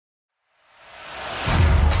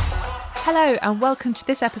Hello and welcome to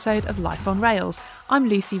this episode of Life on Rails. I'm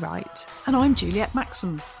Lucy Wright. And I'm Juliet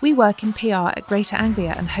Maxim. We work in PR at Greater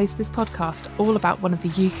Anglia and host this podcast all about one of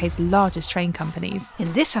the UK's largest train companies.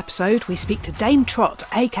 In this episode, we speak to Dame Trot,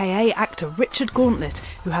 aka actor Richard Gauntlet,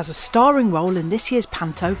 who has a starring role in this year's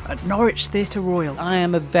panto at Norwich Theatre Royal. I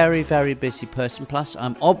am a very, very busy person, plus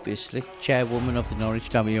I'm obviously chairwoman of the Norwich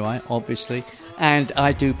WI, obviously, and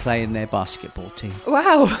I do play in their basketball team.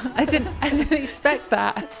 Wow, I didn't expect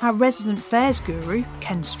that. Our resident fairs guru,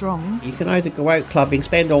 Ken Strong. You can either go out clubbing,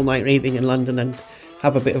 spend all night raving in London and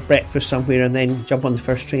have a bit of breakfast somewhere and then jump on the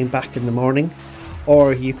first train back in the morning,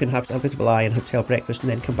 or you can have a bit of a lie and hotel breakfast and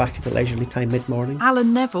then come back at a leisurely time mid-morning.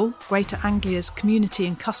 Alan Neville, Greater Anglia's Community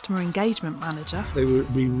and Customer Engagement Manager. They were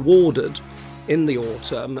rewarded in the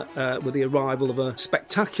autumn with the arrival of a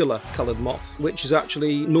spectacular coloured moth, which is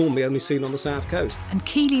actually normally only seen on the south coast. And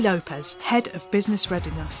Keely Lopez, Head of Business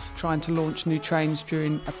Readiness. Trying to launch new trains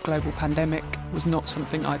during a global pandemic was not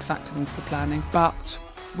something I'd factored into the planning, but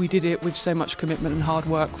we did it with so much commitment and hard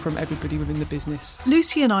work from everybody within the business.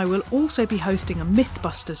 Lucy and I will also be hosting a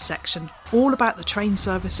Mythbusters section, all about the train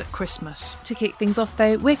service at Christmas. To kick things off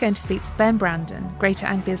though, we're going to speak to Ben Brandon, Greater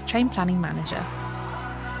Anglia's Train Planning Manager.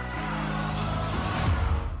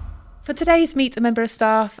 For today's Meet a Member of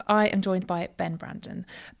Staff, I am joined by Ben Brandon.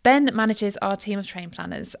 Ben manages our team of train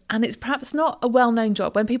planners, and it's perhaps not a well-known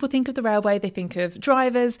job. When people think of the railway, they think of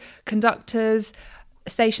drivers, conductors,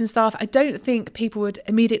 station staff. I don't think people would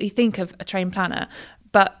immediately think of a train planner,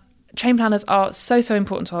 but train planners are so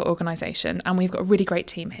important to our organisation, and we've got a really great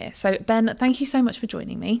team here. So Ben, thank you so much for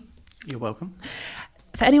joining me. You're welcome.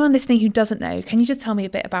 For anyone listening who doesn't know, can you just tell me a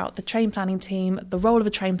bit about the train planning team, the role of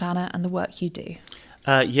a train planner and the work you do?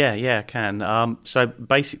 Yeah, I can. So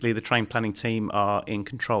basically the train planning team are in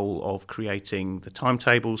control of creating the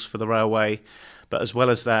timetables for the railway, but as well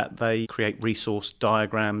as that, they create resource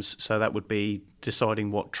diagrams. So that would be deciding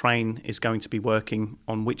what train is going to be working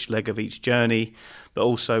on which leg of each journey, but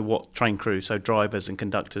also what train crew, so drivers and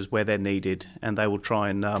conductors, where they're needed. And they will try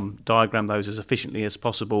and diagram those as efficiently as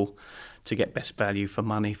possible to get best value for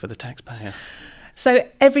money for the taxpayer. So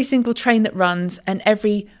every single train that runs and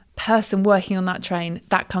every person working on that train,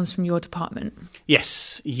 that comes from your department?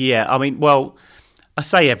 Yes, yeah. I mean, well, I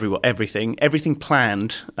say everything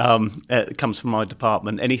planned comes from my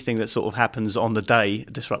department. Anything that sort of happens on the day,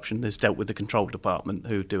 disruption, is dealt with the control department,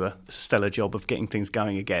 who do a stellar job of getting things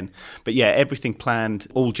going again. But yeah, everything planned,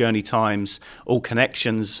 all journey times, all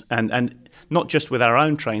connections, and not just with our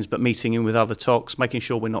own trains, but meeting in with other TOCs, making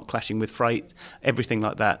sure we're not clashing with freight, everything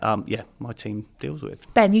like that. My team deals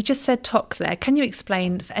with. Ben, you just said TOCs there. Can you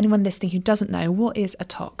explain, for anyone listening who doesn't know, what is a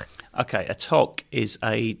TOC? Okay, a TOC is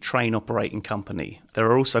a train operating company. There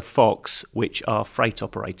are also FOCs, which are freight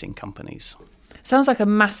operating companies. Sounds like a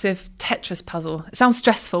massive Tetris puzzle. It sounds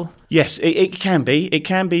stressful. Yes, it can be. It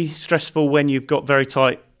can be stressful when you've got very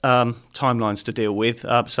tight timelines to deal with.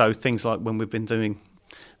 So things like when we've been doing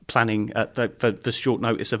planning for the short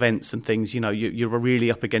notice events and things, you're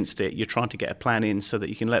really up against it. You're trying to get a plan in so that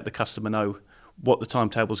you can let the customer know what the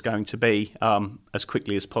timetable is going to be as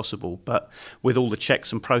quickly as possible. But with all the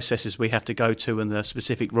checks and processes we have to go to and the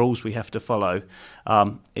specific rules we have to follow,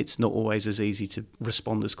 it's not always as easy to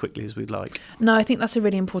respond as quickly as we'd like. No, I think that's a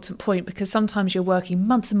really important point, because sometimes you're working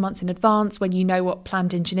months and months in advance when you know what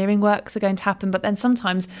planned engineering works are going to happen. But then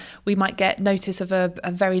sometimes we might get notice of a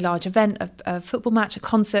very large event, a football match, a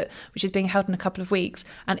concert, which is being held in a couple of weeks.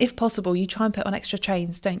 And if possible, you try and put on extra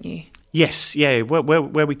trains, don't you? Yes, yeah.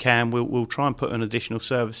 Where we can, we'll try and put on additional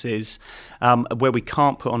services. Where we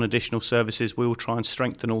can't put on additional services, we will try and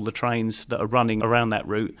strengthen all the trains that are running around that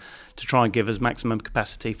route to try and give us maximum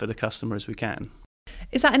capacity for the customer as we can.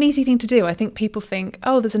 Is that an easy thing to do? I think people think,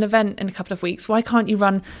 oh, there's an event in a couple of weeks. Why can't you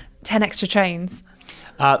run 10 extra trains?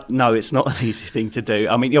 No, it's not an easy thing to do.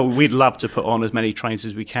 I mean, we'd love to put on as many trains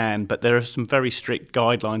as we can, but there are some very strict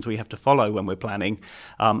guidelines we have to follow when we're planning.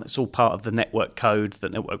 It's all part of the network code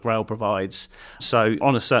that Network Rail provides. So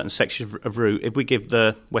on a certain section of route, if we give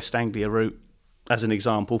the West Anglia route as an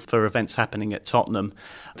example for events happening at Tottenham,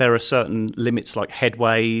 there are certain limits like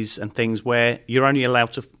headways and things where you're only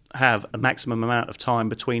allowed to have a maximum amount of time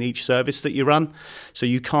between each service that you run. So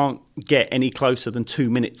you can't get any closer than 2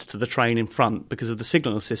 minutes to the train in front because of the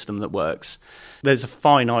signal system that works. There's a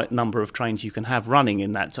finite number of trains you can have running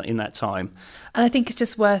in that time. And I think it's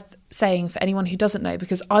just worth saying for anyone who doesn't know,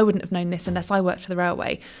 because I wouldn't have known this unless I worked for the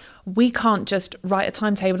railway, we can't just write a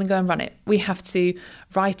timetable and go and run it. We have to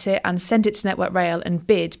write it and send it to Network Rail and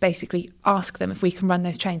basically ask them if we can run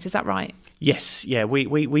those trains. Is that right? Yes, yeah.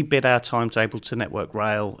 We bid our timetable to Network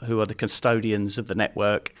Rail, who are the custodians of the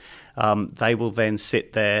network, They will then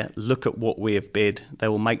sit there, look at what we have bid. They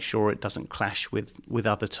will make sure it doesn't clash with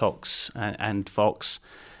other TOCs and VOCs,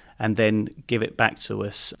 and then give it back to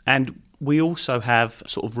us. And we also have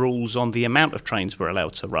sort of rules on the amount of trains we're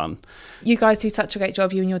allowed to run. You guys do such a great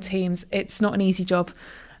job, you and your teams. It's not an easy job,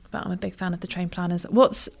 but I'm a big fan of the train planners.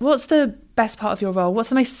 What's the best part of your role? What's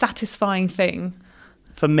the most satisfying thing?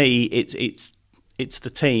 For me, it's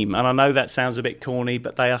the team, and I know that sounds a bit corny,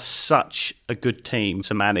 but they are such a good team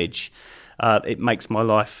to manage. It makes my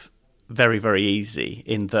life very, very easy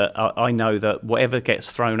in that I know that whatever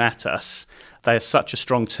gets thrown at us, they are such a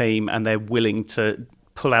strong team and they're willing to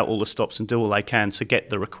pull out all the stops and do all they can to get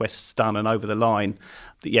the requests done and over the line.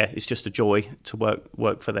 Yeah, it's just a joy to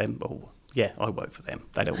work for them. Oh, yeah, I work for them.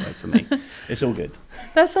 They don't work for me. It's all good.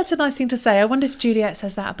 That's such a nice thing to say. I wonder if Juliet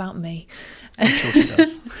says that about me. I'm sure she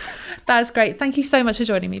does. That's great. Thank you so much for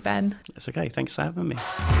joining me, Ben. That's okay. Thanks for having me.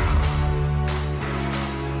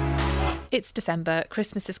 It's December,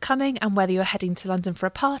 Christmas is coming, and whether you're heading to London for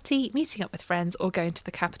a party, meeting up with friends, or going to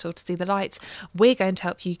the capital to see the lights, we're going to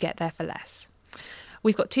help you get there for less.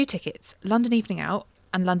 We've got 2 tickets, London Evening Out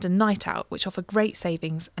and London Night Out, which offer great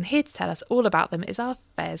savings, and here to tell us all about them is our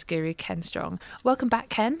fares guru, Ken Strong. Welcome back,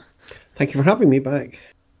 Ken. Thank you for having me back.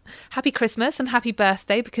 Happy Christmas and happy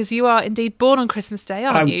birthday, because you are indeed born on Christmas Day,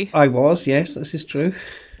 aren't you? I was, yes, this is true.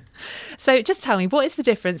 So just tell me, what is the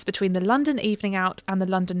difference between the London Evening Out and the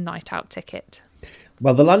London Night Out ticket?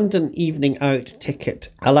 Well, the London Evening Out ticket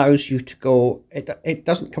allows you to go, it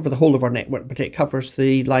doesn't cover the whole of our network, but it covers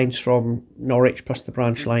the lines from Norwich plus the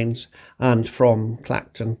branch lines, and from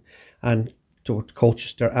Clacton and towards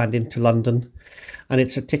Colchester and into London. And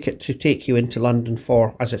it's a ticket to take you into London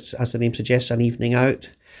for, as the name suggests, an evening out.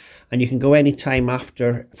 And you can go any time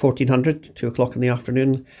after 1400, 2 o'clock in the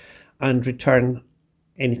afternoon, and return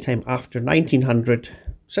any time after 1900,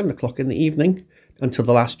 7 o'clock in the evening, until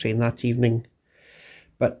the last train that evening.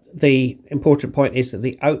 But the important point is that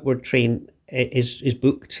the outward train is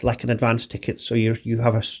booked like an advance ticket. So you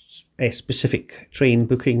have a specific train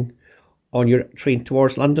booking on your train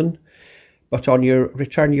towards London. But on your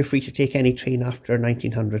return, you're free to take any train after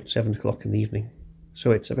 1900, 7 o'clock in the evening.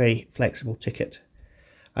 So it's a very flexible ticket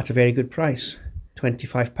at a very good price.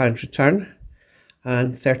 £25 return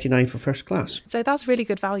and £39 for first class. So that's really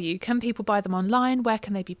good value. Can people buy them online? Where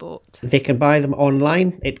can they be bought? They can buy them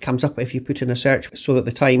online. It comes up if you put in a search so that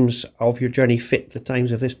the times of your journey fit the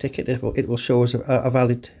times of this ticket. It will show as a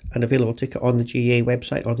valid and available ticket on the GA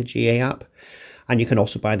website or the GA app. And you can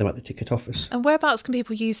also buy them at the ticket office. And whereabouts can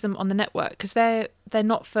people use them on the network? Because they're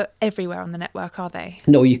not for everywhere on the network, are they?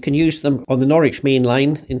 No, you can use them on the Norwich main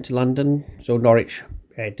line into London. So Norwich,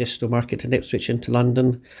 Disto Market and Ipswich into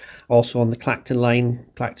London. Also on the Clacton line,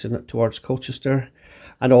 Clacton towards Colchester.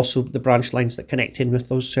 And also the branch lines that connect in with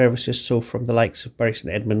those services. So from the likes of Bury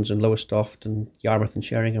St Edmunds and Lowestoft and Yarmouth and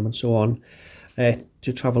Sheringham and so on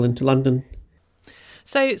to travel into London.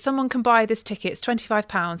 So someone can buy this ticket, it's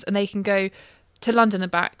 £25, and they can go to London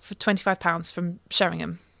and back for £25 from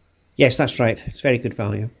Sheringham. Yes, that's right. It's very good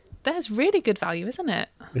value. That's really good value, isn't it?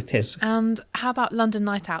 It is. And how about London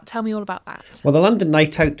Night Out? Tell me all about that. Well, the London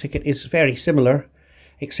Night Out ticket is very similar,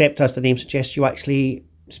 except as the name suggests, you actually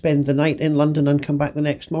spend the night in London and come back the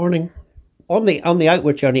next morning. On the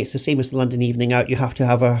outward journey, it's the same as the London Evening Out. You have to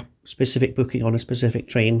have a specific booking on a specific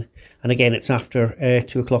train. And again, it's after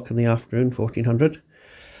 2 o'clock in the afternoon, 1400.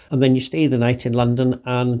 And then you stay the night in London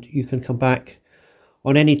and you can come back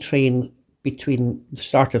on any train between the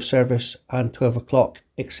start of service and 12 o'clock,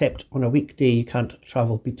 except on a weekday you can't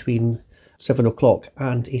travel between 7 o'clock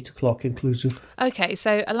and 8 o'clock inclusive. Okay,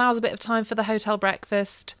 so allows a bit of time for the hotel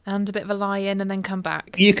breakfast and a bit of a lie-in and then come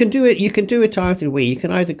back. You can do it either way. You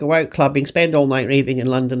can either go out clubbing, spend all night raving in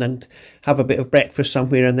London and have a bit of breakfast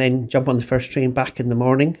somewhere and then jump on the first train back in the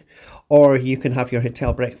morning. Or you can have your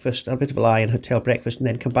hotel breakfast, a bit of a lie-in hotel breakfast, and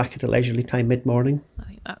then come back at a leisurely time mid-morning. I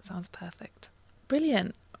think that sounds perfect.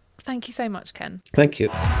 Brilliant. Thank you so much, Ken. Thank you.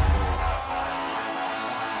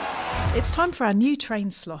 It's time for our new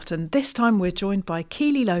train slot, and this time we're joined by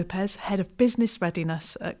Keely Lopez, Head of Business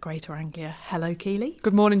Readiness at Greater Anglia. Hello, Keely.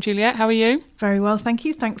 Good morning, Juliet. How are you? Very well, thank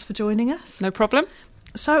you. Thanks for joining us. No problem.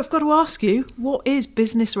 So I've got to ask you, what is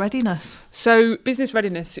business readiness? So business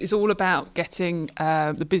readiness is all about getting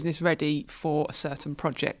the business ready for a certain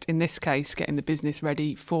project. In this case, getting the business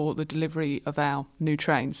ready for the delivery of our new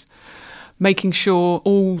trains. Making sure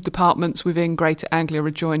all departments within Greater Anglia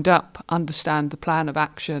are joined up, understand the plan of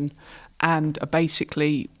action and are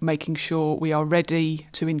basically making sure we are ready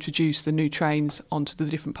to introduce the new trains onto the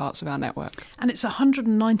different parts of our network. And it's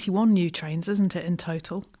 191 new trains, isn't it, in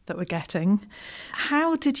total, that we're getting?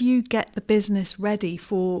 How did you get the business ready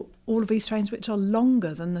for all of these trains, which are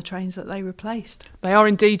longer than the trains that they replaced? They are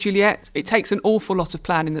indeed, Juliet. It takes an awful lot of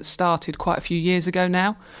planning that started quite a few years ago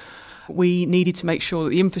now. We needed to make sure that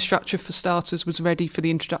the infrastructure, for starters, was ready for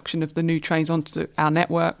the introduction of the new trains onto our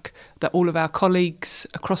network, that all of our colleagues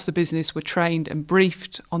across the business were trained and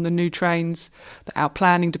briefed on the new trains, that our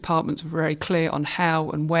planning departments were very clear on how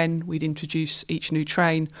and when we'd introduce each new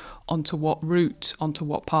train onto what route, onto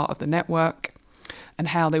what part of the network, and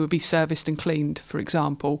how they would be serviced and cleaned, for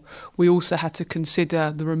example. We also had to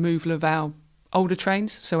consider the removal of our older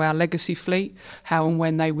trains, so our legacy fleet, how and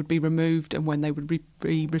when they would be removed and when they would be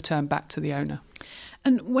returned back to the owner.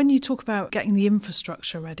 And when you talk about getting the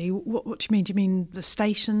infrastructure ready, what do you mean? Do you mean the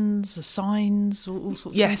stations, the signs, all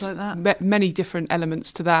sorts of things like that? Yes, many different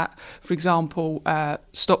elements to that. For example,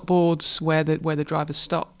 stop boards where the driver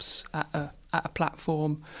stops at a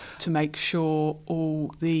platform to make sure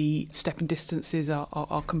all the stepping distances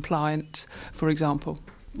are compliant, for example.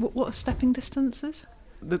 What are stepping distances?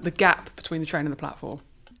 The gap between the train and the platform.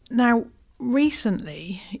 Now,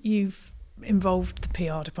 recently you've involved the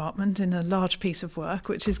PR department in a large piece of work,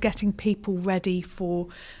 which is getting people ready for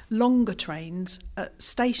longer trains at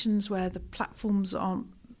stations where the platforms aren't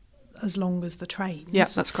as long as the trains. Yeah,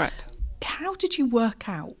 that's correct. How did you work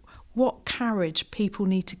out what carriage people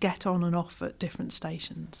need to get on and off at different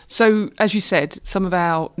stations? So, as you said, some of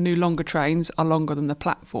our new longer trains are longer than the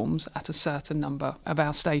platforms at a certain number of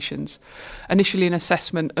our stations. Initially, an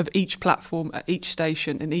assessment of each platform at each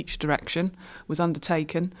station in each direction was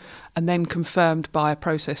undertaken and then confirmed by a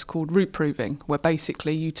process called route proving, where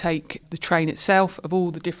basically you take the train itself of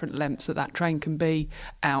all the different lengths that train can be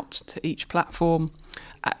out to each platform,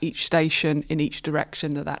 at each station, in each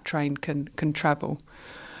direction that train can travel.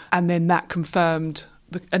 And then that confirmed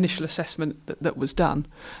the initial assessment that was done.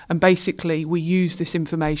 And basically, we use this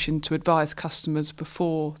information to advise customers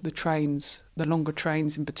before the trains, the longer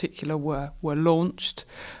trains in particular, were launched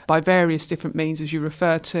by various different means, as you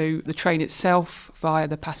refer to. The train itself, via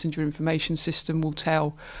the passenger information system, will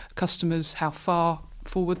tell customers how far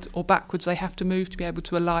forward or backwards they have to move to be able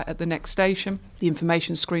to alight at the next station. The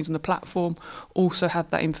information screens on the platform also have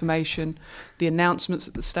that information. The announcements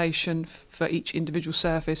at the station for each individual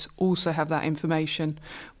service also have that information.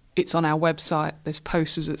 It's on our website, there's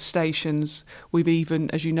posters at stations. We've even,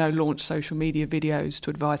 as you know, launched social media videos to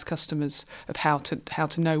advise customers of how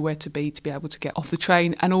to know where to be able to get off the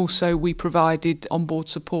train. And also we provided onboard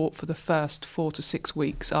support for the first 4 to 6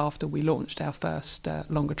 weeks after we launched our first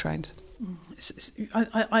longer trains.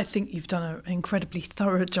 I think you've done an incredibly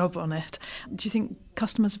thorough job on it. Do you think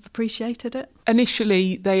customers have appreciated it?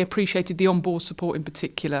 Initially, they appreciated the onboard support in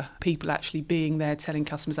particular, people actually being there, telling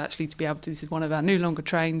customers actually to be able to, this is one of our new longer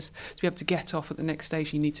trains, to be able to get off at the next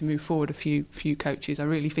station, you need to move forward a few coaches. I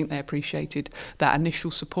really think they appreciated that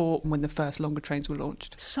initial support when the first longer trains were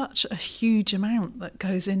launched. Such a huge amount that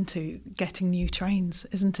goes into getting new trains,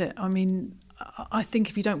 isn't it? I mean, I think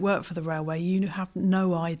if you don't work for the railway, you have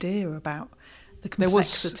no idea about the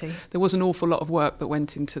complexity. There was an awful lot of work that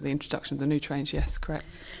went into the introduction of the new trains, yes,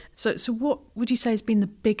 correct. So what would you say has been the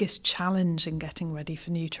biggest challenge in getting ready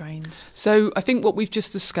for new trains? So I think what we've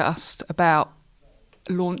just discussed about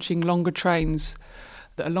launching longer trains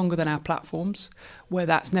that are longer than our platforms, where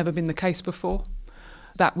that's never been the case before.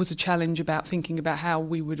 That was a challenge about thinking about how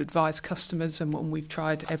we would advise customers, and we've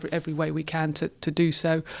tried every way we can to do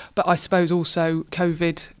so. But I suppose also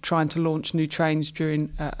COVID, trying to launch new trains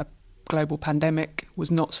during a global pandemic,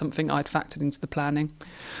 was not something I'd factored into the planning.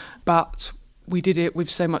 But we did it with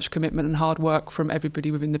so much commitment and hard work from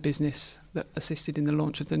everybody within the business that assisted in the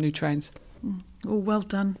launch of the new trains. Well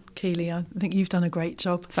done, Keely. I think you've done a great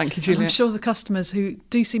job. Thank you, Juliet. And I'm sure the customers who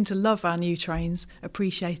do seem to love our new trains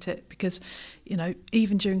appreciate it because, you know,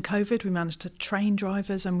 even during COVID, we managed to train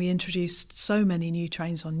drivers and we introduced so many new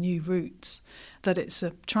trains on new routes that it's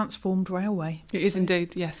a transformed railway. It is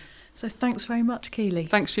indeed, yes. So thanks very much, Keely.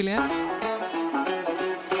 Thanks, Juliet.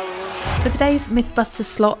 For today's Mythbusters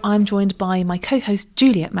slot, I'm joined by my co-host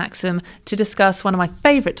Juliet Maxim to discuss one of my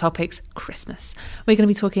favourite topics, Christmas. We're going to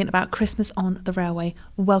be talking about Christmas on the railway.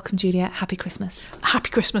 Welcome, Juliet. Happy Christmas.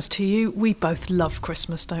 Happy Christmas to you. We both love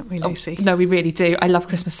Christmas, don't we, Lucy? Oh, no, we really do. I love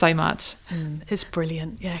Christmas so much. It's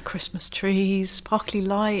brilliant. Yeah, Christmas trees, sparkly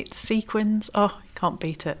lights, sequins. Oh, you can't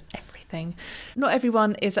beat it. Everything. Not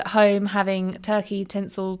everyone is at home having turkey,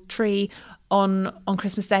 tinsel, tree on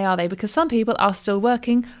Christmas Day, are they? Because some people are still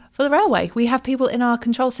working for the railway. We have people in our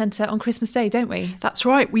control centre on Christmas Day, don't we? That's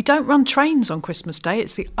right. We don't run trains on Christmas Day.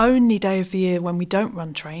 It's the only day of the year when we don't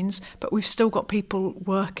run trains, but we've still got people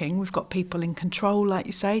working. We've got people in control, like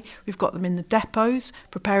you say. We've got them in the depots,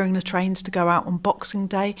 preparing the trains to go out on Boxing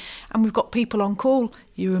Day. And we've got people on call,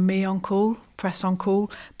 you and me on call, press on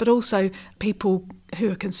call, but also people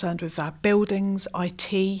who are concerned with our buildings,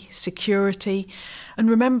 IT, security. And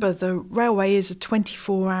remember, the railway is a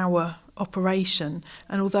 24-hour operation,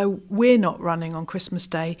 and although we're not running on Christmas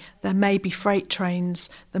Day, there may be freight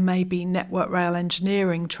trains, there may be Network Rail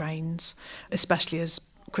engineering trains, especially as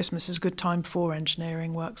Christmas is a good time for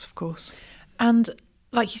engineering works, of course. And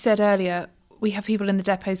like you said earlier, we have people in the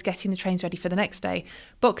depots getting the trains ready for the next day.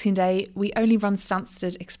 Boxing Day, we only run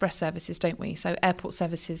Stansted Express services, don't we? So airport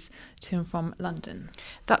services to and from London.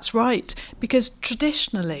 That's right, because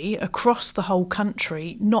traditionally across the whole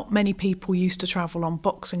country, not many people used to travel on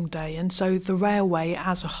Boxing Day, and so the railway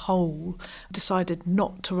as a whole decided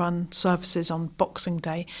not to run services on Boxing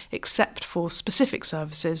Day, except for specific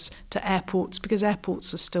services to airports, because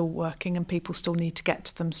airports are still working and people still need to get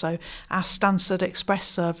to them. So our Stansted Express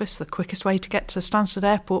service, the quickest way to get to Stansted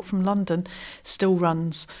Airport from London, still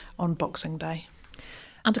runs on Boxing Day.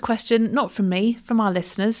 And a question, not from me, from our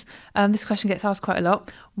listeners. This question gets asked quite a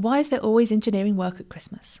lot. Why is there always engineering work at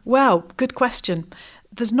Christmas? Well, good question.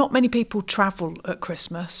 There's not many people travel at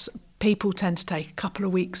Christmas. People tend to take a couple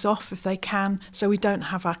of weeks off if they can, so we don't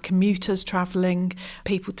have our commuters travelling.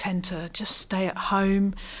 People tend to just stay at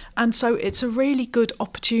home. And so it's a really good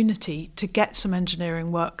opportunity to get some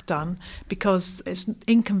engineering work done because it's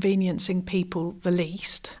inconveniencing people the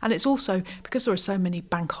least. And it's also, because there are so many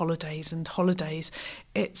bank holidays and holidays,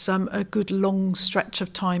 it's a good long stretch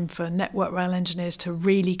of time for Network Rail engineers to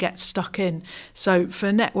really get stuck in. So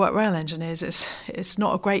for Network Rail engineers, it's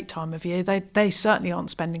not a great time of year. They certainly aren't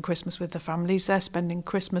spending Christmas with their families. They're spending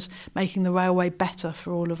Christmas making the railway better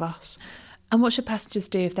for all of us. And what should passengers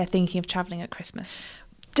do if they're thinking of travelling at Christmas?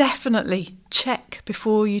 Definitely check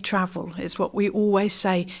before you travel is what we always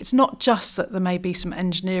say. It's not just that there may be some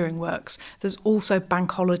engineering works, there's also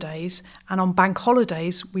bank holidays, and on bank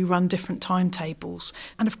holidays we run different timetables.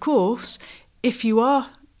 And of course, if you are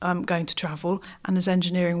going to travel and there's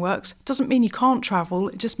engineering works, it doesn't mean you can't travel,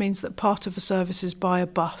 it just means that part of the service is by a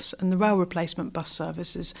bus, and the rail replacement bus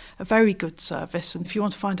service is a very good service. And if you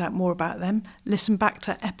want to find out more about them, listen back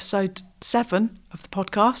to episode 7 of the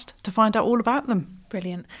podcast to find out all about them.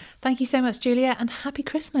 Brilliant. Thank you so much, Julia, and happy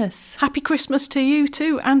Christmas. Happy Christmas to you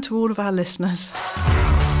too, and to all of our listeners.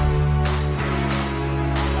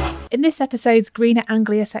 In this episode's Greener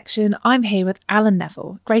Anglia section, I'm here with Alan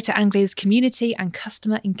Neville, Greater Anglia's Community and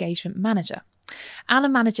Customer Engagement Manager.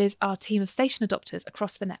 Alan manages our team of station adopters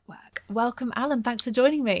across the network. Welcome, Alan. Thanks for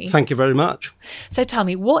joining me. Thank you very much. So tell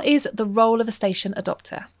me, what is the role of a station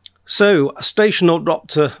adopter? So a station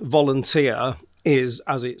adopter volunteer is,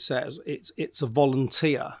 as it says, it's a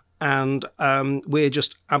volunteer. And we're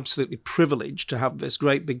just absolutely privileged to have this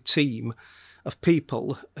great big team of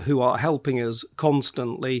people who are helping us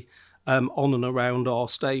constantly on and around our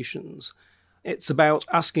stations. It's about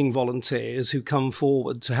asking volunteers who come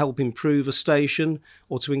forward to help improve a station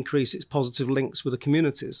or to increase its positive links with the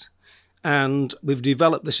communities. And we've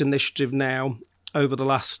developed this initiative now over the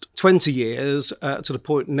last 20 years to the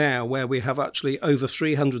point now where we have actually over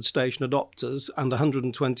 300 station adopters and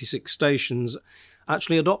 126 stations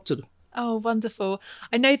actually adopted. Oh, wonderful.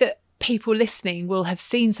 I know that people listening will have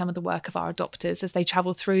seen some of the work of our adopters as they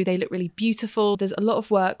travel through. They look really beautiful. There's a lot of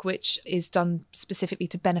work which is done specifically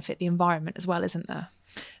to benefit the environment as well, isn't there?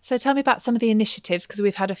 So tell me about some of the initiatives, because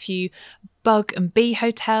we've had a few bug and bee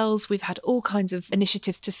hotels. We've had all kinds of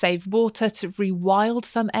initiatives to save water, to rewild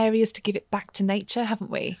some areas, to give it back to nature,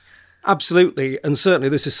 haven't we? Absolutely. And certainly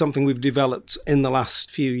this is something we've developed in the last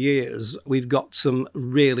few years. We've got some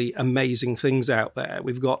really amazing things out there.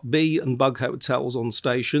 We've got bee and bug hotels on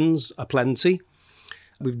stations aplenty.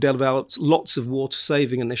 We've developed lots of water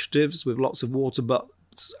saving initiatives with lots of water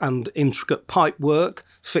butts and intricate pipe work,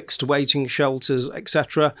 fixed waiting shelters,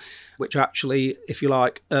 etc., which actually, if you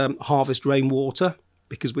like, harvest rainwater,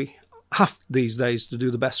 because we have these days to do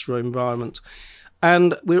the best for our environment.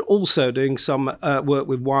 And we're also doing some work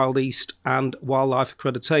with Wild East and wildlife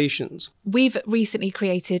accreditations. We've recently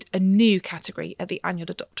created a new category at the Annual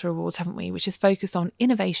Adopter Awards, haven't we, which is focused on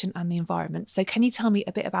innovation and the environment. So can you tell me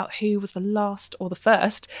a bit about who was the last or the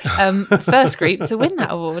first group to win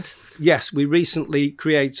that award? Yes, we recently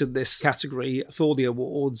created this category for the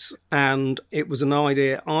awards, and it was an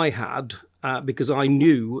idea I had because I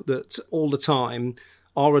knew that all the time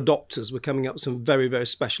our adopters were coming up with some very, very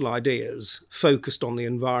special ideas focused on the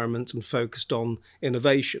environment and focused on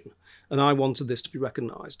innovation. And I wanted this to be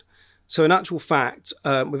recognised. So in actual fact,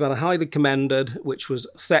 we've had a highly commended, which was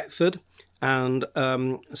Thetford, and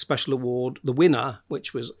a special award, the winner,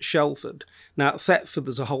 which was Shelford. Now, at Thetford,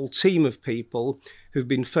 there's a whole team of people who've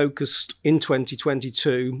been focused in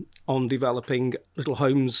 2022 on developing little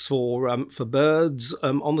homes for birds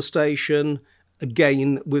on the station,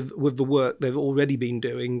 again, with the work they've already been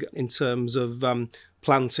doing in terms of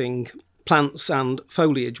planting plants and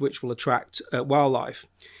foliage, which will attract wildlife.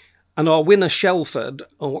 And our winner, Shelford,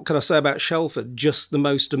 or what can I say about Shelford? Just the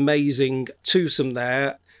most amazing twosome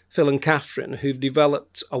there, Phil and Catherine, who've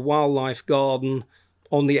developed a wildlife garden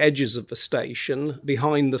on the edges of the station,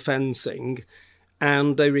 behind the fencing,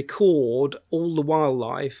 and they record all the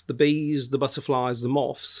wildlife, the bees, the butterflies, the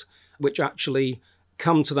moths, which actually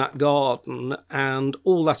come to that garden, and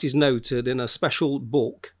all that is noted in a special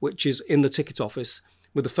book, which is in the ticket office,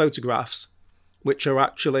 with the photographs, which are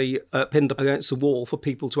actually pinned up against the wall for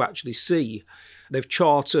people to actually see. They've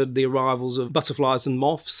charted the arrivals of butterflies and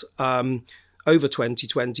moths over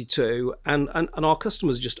 2022, and our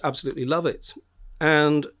customers just absolutely love it.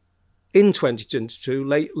 And in 2022,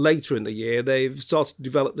 later in the year, they've started to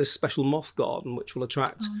develop this special moth garden, which will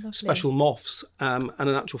attract special moths. And in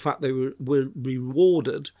actual fact, they were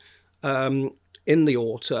rewarded in the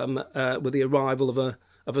autumn with the arrival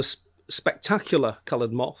of a spectacular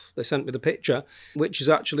coloured moth. They sent me the picture, which is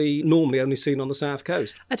actually normally only seen on the south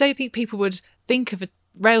coast. I don't think people would think of a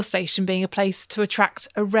rail station being a place to attract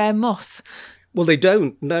a rare moth. Well, they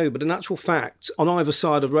don't, no, but in actual fact, on either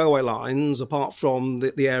side of railway lines, apart from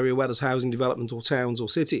the area where there's housing development or towns or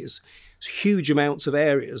cities, there's huge amounts of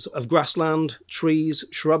areas of grassland, trees,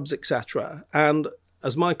 shrubs, etc. And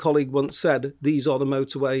as my colleague once said, these are the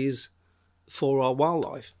motorways for our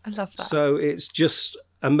wildlife. I love that. So it's just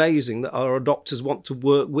amazing that our adopters want to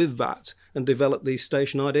work with that and develop these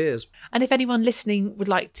station ideas. And if anyone listening would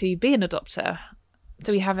like to be an adopter,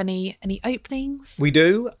 do we have any openings? We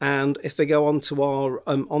do, and if they go onto our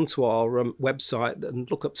website and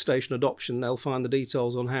look up station adoption, they'll find the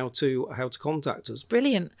details on how to contact us.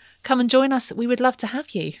 Brilliant. Come and join us. We would love to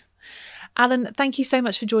have you. Alan, thank you so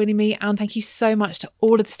much for joining me, and thank you so much to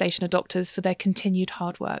all of the station adopters for their continued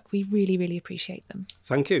hard work. We really, really appreciate them.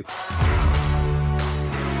 Thank you.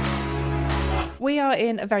 We are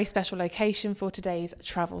in a very special location for today's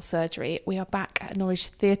travel surgery. We are back at Norwich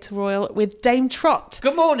Theatre Royal with Dame Trott.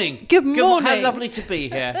 Good morning. Good morning. How lovely to be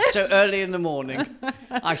here so early in the morning.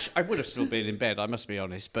 I would have still been in bed, I must be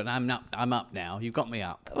honest, but I'm up now. You've got me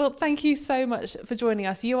up. Well, thank you so much for joining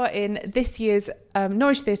us. You are in this year's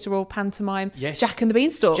Norwich Theatre Royal pantomime, Yes. Jack and the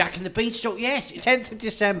Beanstalk. Jack and the Beanstalk, yes. 10th of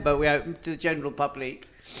December we open to the general public.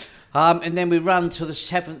 And then we run till the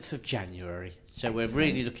 7th of January. So Excellent. We're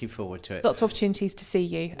really looking forward to it. Lots of opportunities to see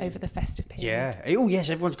you over the festive period. Yeah. Oh, yes,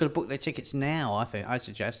 everyone's got to book their tickets now, I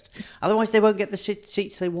suggest. Otherwise, they won't get the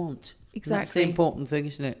seats they want. Exactly. That's the important thing,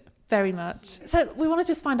 isn't it? Very much. So we want to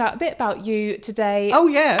just find out a bit about you today. Oh,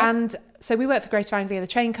 yeah. And so we work for Greater Anglia, the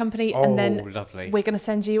train company, and then lovely. We're going to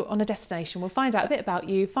send you on a destination. We'll find out a bit about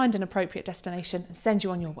you, find an appropriate destination, and send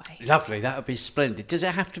you on your way. Lovely. That would be splendid. Does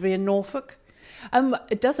it have to be in Norfolk?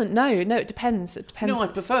 It doesn't. No, it depends. It depends. No, I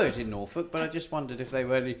prefer it in Norfolk, but I just wondered if there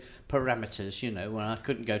were any parameters, when I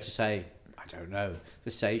couldn't go to, say, I don't know, the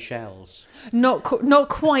Seychelles. Not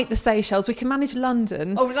quite the Seychelles. We can manage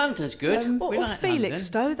London. Oh, London's good. Or like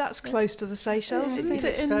Felixstowe, that's close to the Seychelles, isn't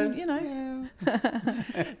it?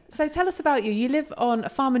 So tell us about you. You live on a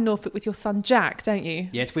farm in Norfolk with your son Jack, don't you?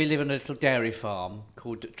 Yes, we live on a little dairy farm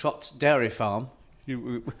called Trott's Dairy Farm.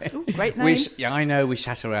 Ooh, great name. Yeah, I know. We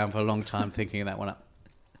sat around for a long time thinking of that one up.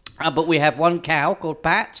 But we have one cow called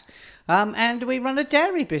Pat, and we run a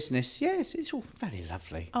dairy business. Yes, it's all very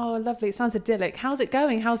lovely. Oh, lovely. It sounds idyllic. How's it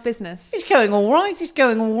going? How's business? It's going all right.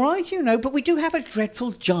 But we do have a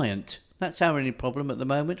dreadful giant. That's our only problem at the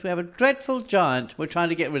moment. We have a dreadful giant. We're trying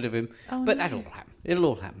to get rid of him. Oh, but no. that'll happen. It'll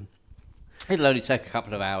all happen. It'll only take a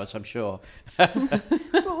couple of hours, I'm sure. So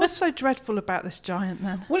what's so dreadful about this giant,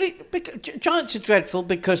 then? Well, giants are dreadful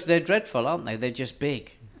because they're dreadful, aren't they? They're just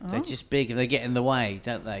big. They're just big and they get in the way,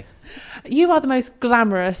 don't they? You are the most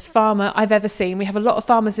glamorous farmer I've ever seen. We have a lot of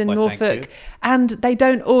farmers in Norfolk, and they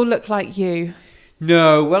don't all look like you.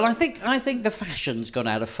 No, well, I think the fashion's gone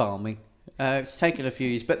out of farming. It's taken a few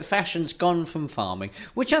years, but the fashion's gone from farming,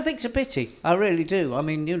 which I think's a pity. I really do. I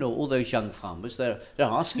mean, all those young farmers, they're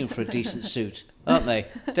asking for a decent suit, aren't they?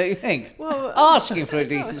 Don't you think? Well, asking for a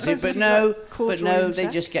decent suit, but no, they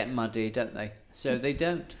just get muddy, don't they? So they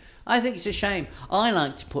don't. I think it's a shame. I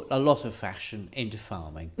like to put a lot of fashion into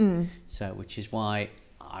farming, so which is why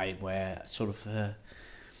I wear sort of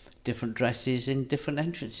different dresses in different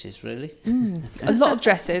entrances, really. A lot of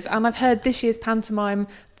dresses, and I've heard this year's pantomime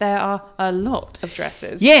there are a lot of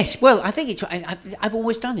dresses. Yes, well, I think I've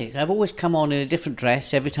always done it. I've always come on in a different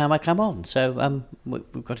dress every time I come on. So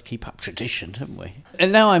we've got to keep up tradition, haven't we?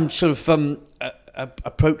 And now I'm sort of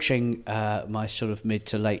approaching my sort of mid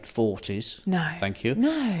to late 40s. No. Thank you.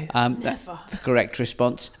 No, never. That's the correct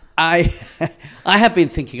response. I have been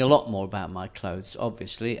thinking a lot more about my clothes,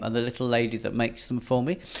 obviously, and the little lady that makes them for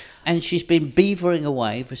me. And she's been beavering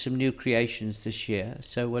away for some new creations this year,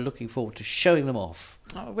 so we're looking forward to showing them off.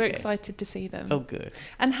 Oh, we're excited to see them. Oh, good.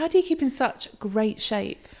 And how do you keep in such great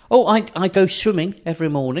shape? Oh, I go swimming every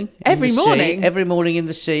morning. Every morning? Every morning in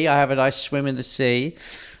the sea. I have a nice swim in the sea.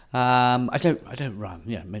 I don't run.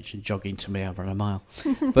 Yeah, mention jogging to me. I run a mile,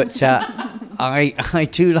 but I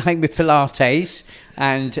do like my Pilates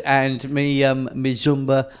and me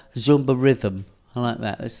Zumba rhythm. I like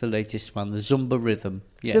that. That's the latest one. The Zumba rhythm.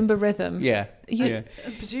 Yeah. Zumba rhythm. Yeah.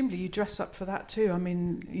 And presumably you dress up for that too. I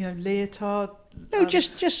mean, leotard. No,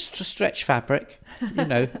 just to stretch fabric.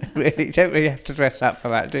 Really, you don't really have to dress up for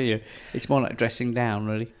that, do you? It's more like dressing down,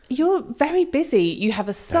 really. You're very busy. You have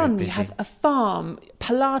a son, you busy. have a farm,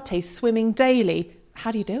 Pilates, swimming daily.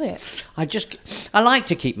 How do you do it? I like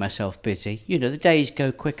to keep myself busy. The days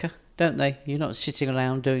go quicker, don't they? You're not sitting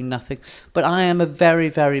around doing nothing. But I am a very,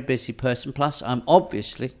 very busy person. Plus, I'm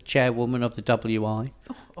obviously chairwoman of the WI.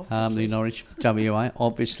 The Norwich WI,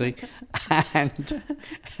 obviously,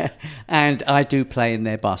 and I do play in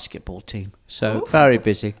their basketball team, so very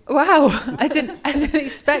busy. Wow, I didn't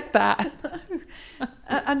expect that.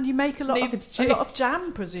 And you make a lot of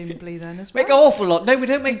jam, presumably, then as well. Make an awful lot. No, we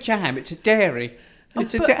don't make jam. It's a dairy.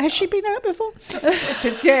 Has she been out before? It's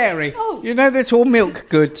a dairy. Oh. That's all milk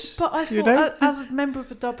goods. But I thought, as a member of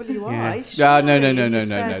the WI,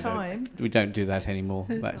 no. We don't do that anymore.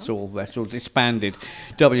 That's all disbanded.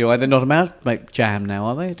 WI, they're not allowed to make jam now,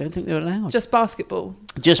 are they? I don't think they're allowed. Just basketball.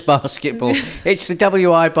 Just basketball. It's the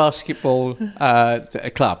WI basketball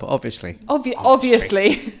club, obviously.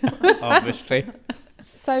 Obviously. Obviously.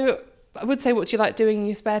 So I would say, what do you like doing in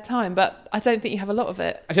your spare time? But I don't think you have a lot of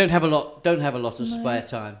it. I don't have a lot of spare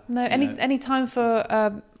time. No, any time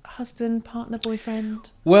for husband, partner,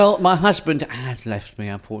 boyfriend? Well, my husband has left me,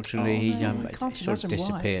 unfortunately. He can't sort of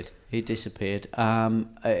disappeared. Why. He disappeared.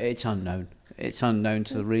 It's unknown. It's unknown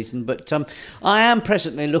to the reason. But I am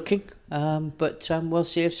presently looking. But we'll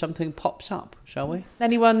see if something pops up, shall we?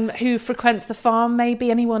 Anyone who frequents the farm,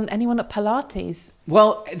 maybe? Anyone at Pilates?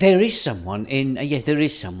 Well, there is someone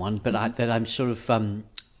but that I'm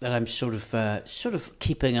sort of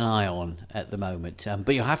keeping an eye on at the moment.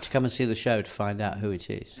 But you'll have to come and see the show to find out who it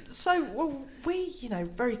is. So, we,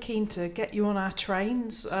 very keen to get you on our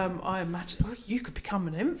trains. I imagine you could become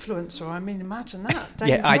an influencer. I mean, imagine that.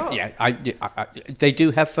 They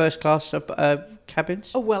do have first class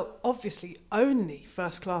cabins. Oh well, obviously only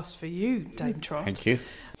first class for you, Dame Trot. Thank you.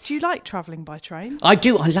 Do you like travelling by train? I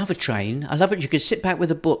do. I love a train. I love it. You can sit back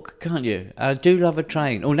with a book, can't you? I do love a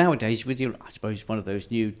train. Or nowadays with I suppose one of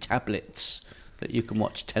those new tablets that you can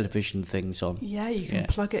watch television things on. Yeah, you can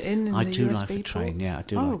plug it in I the do USB like a train. ports. Yeah, I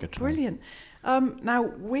do like a train. Brilliant. Now,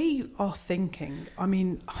 we are thinking,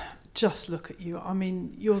 just look at you.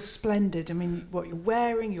 You're splendid. What you're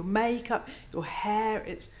wearing, your makeup, your hair,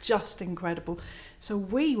 it's just incredible. So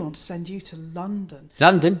we want to send you to London.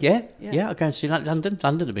 London, yeah. I'll go and see London.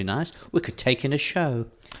 London would be nice. We could take in a show.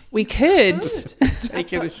 We could.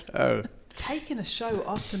 Take in a show. Taking a show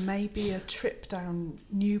after maybe a trip down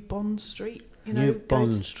New Bond Street. New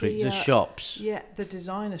Bond Street, the shops. Yeah, the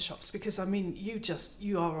designer shops. Because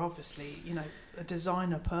you are obviously, a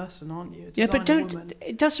designer person, aren't you? Yeah, but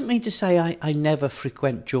it doesn't mean to say I never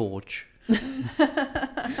frequent George.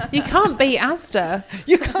 You can't beat Asda.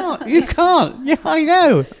 You can't. Yeah, I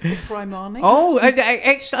know. Primani.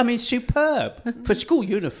 Oh, superb. For school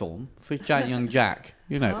uniform, for young Jack.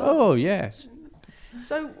 Oh, yes.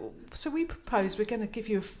 So we propose we're going to give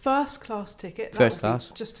you a first-class ticket. First class.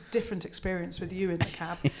 Just a different experience with you in the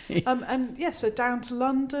cab. So down to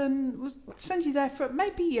London. We'll send you there for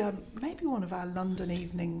maybe one of our London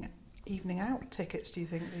evening out tickets, do you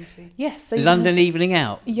think, Lucy? Yes. So London evening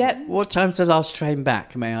out? Yep. What time's the last train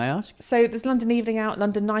back, may I ask? So there's London evening out,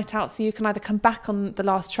 London night out, so you can either come back on the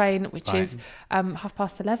last train, which is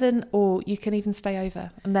 11:30, or you can even stay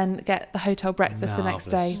over and then get the hotel breakfast the next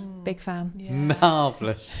day. Big fan. Yeah.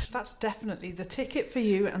 Marvellous. That's definitely the ticket for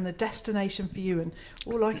you and the destination for you. And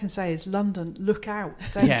all I can say is London, look out.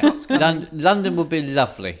 Dame Trot's coming. London would be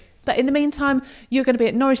lovely. But in the meantime, you're going to be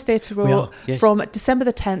at Norwich Theatre We Royal are, yes. from December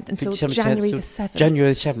the 10th until December 10th January till the 7th.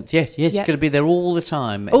 January the 7th, yes. Yep. You're going to be there all the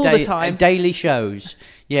time. All the time. Daily shows.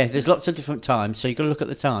 Yeah, there's lots of different times, so you've got to look at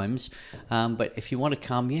the times. But if you want to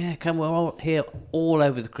come, come. We're all here all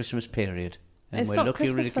over the Christmas period. And It's we're not looking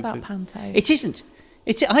Christmas really good without food. Panto. It isn't.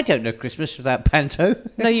 I don't know Christmas without Panto.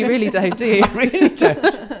 No, you really don't, do you? I really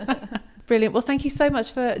don't. Brilliant. Well, thank you so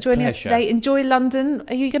much for joining us Pleasure. today. Enjoy London.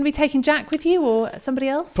 Are you going to be taking Jack with you or somebody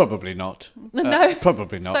else? Probably not. No.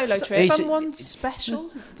 Probably not. Solo trip. It's- Someone special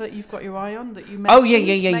that you've got your eye on that you mentioned? Oh yeah.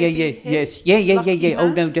 maybe him? Yes, yeah. Lucky Oh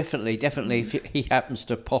man? no, definitely. If he happens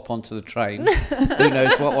to pop onto the train, who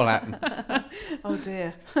knows what will happen? Oh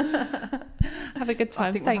dear. Have a good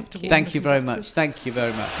time. think we'll have Thank to you. Thank you very much. Thank you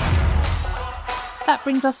very much. That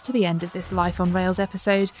brings us to the end of this Life on Rails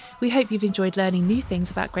episode. We hope you've enjoyed learning new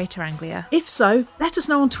things about Greater Anglia. If so, let us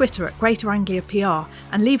know on Twitter at Greater Anglia PR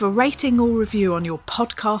and leave a rating or review on your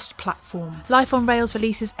podcast platform. Life on Rails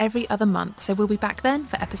releases every other month, so we'll be back then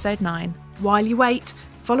for episode 9. While you wait,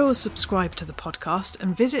 follow or subscribe to the podcast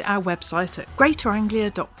and visit our website at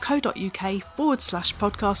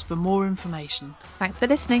greateranglia.co.uk/podcast for more information. Thanks for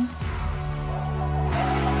listening.